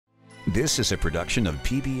This is a production of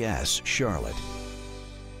PBS Charlotte.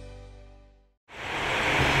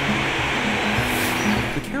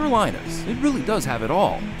 The Carolinas, it really does have it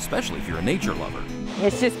all, especially if you're a nature lover.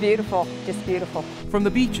 It's just beautiful, just beautiful. From the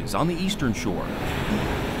beaches on the eastern shore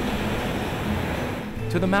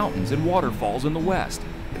to the mountains and waterfalls in the west,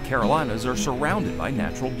 the Carolinas are surrounded by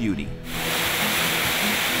natural beauty.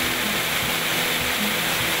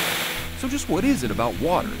 So just what is it about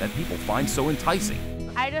water that people find so enticing?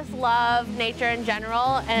 I just love nature in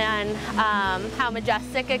general and how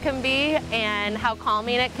majestic it can be and how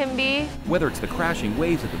calming it can be. Whether it's the crashing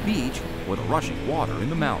waves at the beach or the rushing water in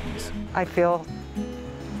the mountains. I feel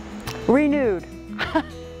renewed.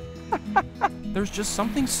 There's just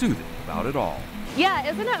something soothing about it all. Yeah,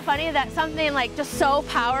 isn't it funny that something like just so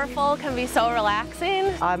powerful can be so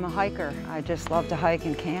relaxing? I'm a hiker. I just love to hike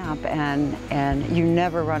and camp, and you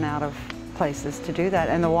never run out of places to do that.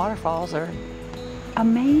 And the waterfalls are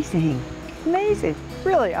amazing, amazing.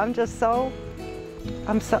 Really, I'm in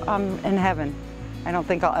heaven. I don't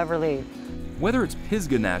think I'll ever leave. Whether it's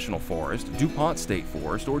Pisgah National Forest, DuPont State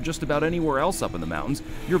Forest, or just about anywhere else up in the mountains,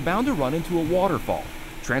 you're bound to run into a waterfall.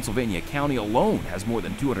 Transylvania County alone has more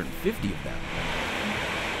than 250 of them.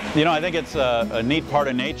 You know, I think it's a neat part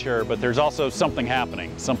of nature, but there's also something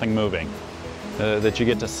happening, something moving that you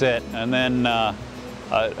get to sit. And then I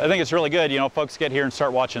think it's really good, you know, folks get here and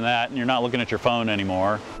start watching that and you're not looking at your phone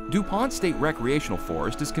anymore. DuPont State Recreational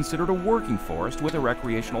Forest is considered a working forest with a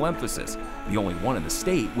recreational emphasis, the only one in the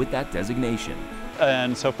state with that designation.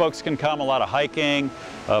 And so folks can come, a lot of hiking,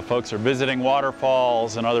 folks are visiting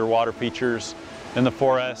waterfalls and other water features in the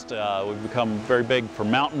forest. We've become very big for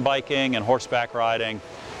mountain biking and horseback riding.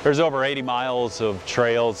 There's over 80 miles of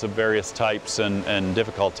trails of various types and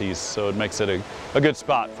difficulties, so it makes it a good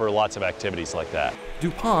spot for lots of activities like that.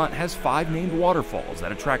 DuPont has 5 named waterfalls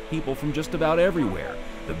that attract people from just about everywhere.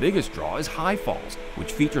 The biggest draw is High Falls,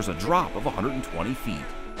 which features a drop of 120 feet.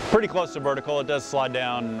 Pretty close to vertical. It does slide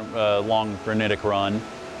down a long granitic run,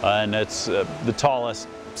 and it's the tallest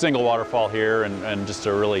single waterfall here and just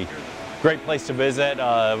a really great place to visit.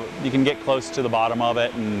 You can get close to the bottom of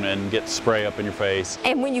it and get spray up in your face.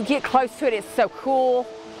 And when you get close to it, it's so cool,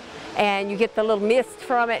 and you get the little mist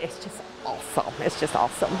from it. It's just awesome. It's just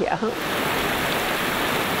awesome, yeah.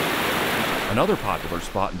 Another popular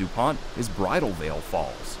spot in DuPont is Bridal Veil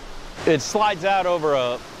Falls. It slides out over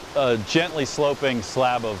a gently sloping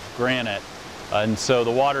slab of granite, and so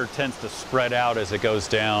the water tends to spread out as it goes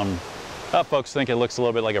down. Folks think it looks a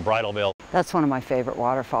little bit like a bridal veil. That's one of my favorite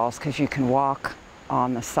waterfalls because you can walk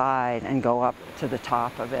on the side and go up to the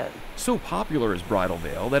top of it. So popular is Bridal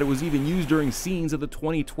Veil that it was even used during scenes of the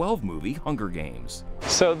 2012 movie Hunger Games.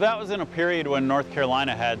 So that was in a period when North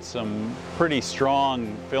Carolina had some pretty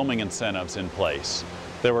strong filming incentives in place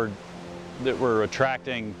that were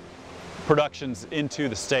attracting productions into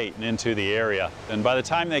the state and into the area. And by the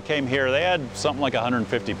time they came here, they had something like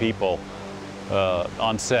 150 people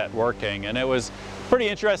on set working, and it was pretty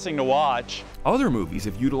interesting to watch. Other movies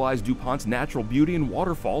have utilized DuPont's natural beauty and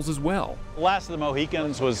waterfalls as well. Last of the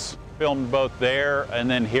Mohicans was filmed both there and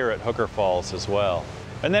then here at Hooker Falls as well.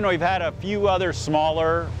 And then we've had a few other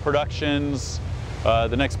smaller productions.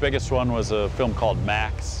 The next biggest one was a film called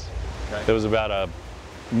Max. Okay. It was about a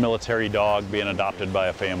military dog being adopted by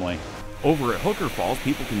a family. Over at Hooker Falls,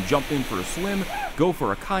 people can jump in for a swim, go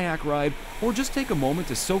for a kayak ride, or just take a moment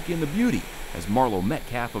to soak in the beauty, as Marlo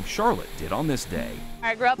Metcalf of Charlotte did on this day.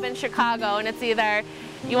 I grew up in Chicago, and it's either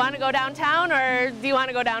you want to go downtown or do you want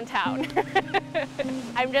to go downtown?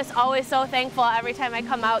 I'm just always so thankful every time I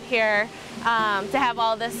come out here to have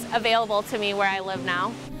all this available to me where I live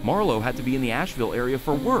now. Marlo had to be in the Asheville area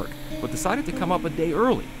for work, but decided to come up a day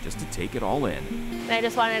early just to take it all in. And I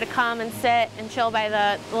just wanted to come and sit and chill by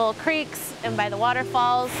the little creeks and by the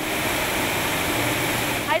waterfalls.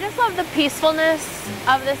 I just love the peacefulness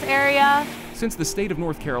of this area. Since the state of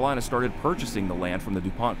North Carolina started purchasing the land from the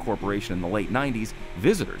DuPont Corporation in the late 90s,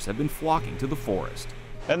 visitors have been flocking to the forest.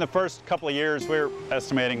 In the first couple of years, we're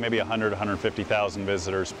estimating maybe 100, 150,000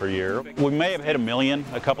 visitors per year. We may have hit 1 million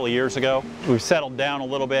a couple of years ago. We've settled down a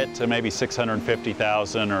little bit to maybe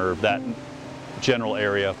 650,000 or that general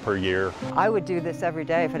area per year. I would do this every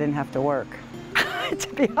day if I didn't have to work.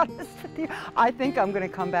 To be honest with you, I think I'm going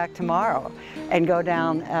to come back tomorrow and go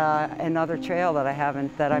down another trail that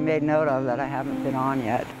I made note of that I haven't been on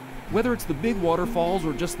yet. Whether it's the big waterfalls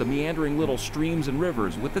or just the meandering little streams and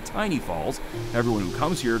rivers with the tiny falls, everyone who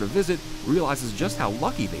comes here to visit realizes just how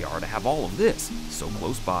lucky they are to have all of this so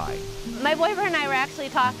close by. My boyfriend and I were actually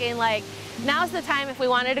talking like, now's the time if we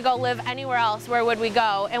wanted to go live anywhere else, where would we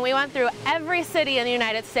go? And we went through every city in the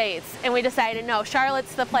United States and we decided, no,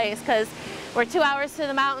 Charlotte's the place, because We're 2 hours to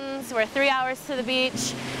the mountains, we're 3 hours to the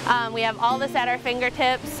beach. We have all this at our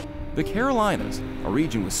fingertips. The Carolinas, a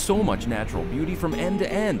region with so much natural beauty from end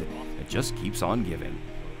to end, it just keeps on giving.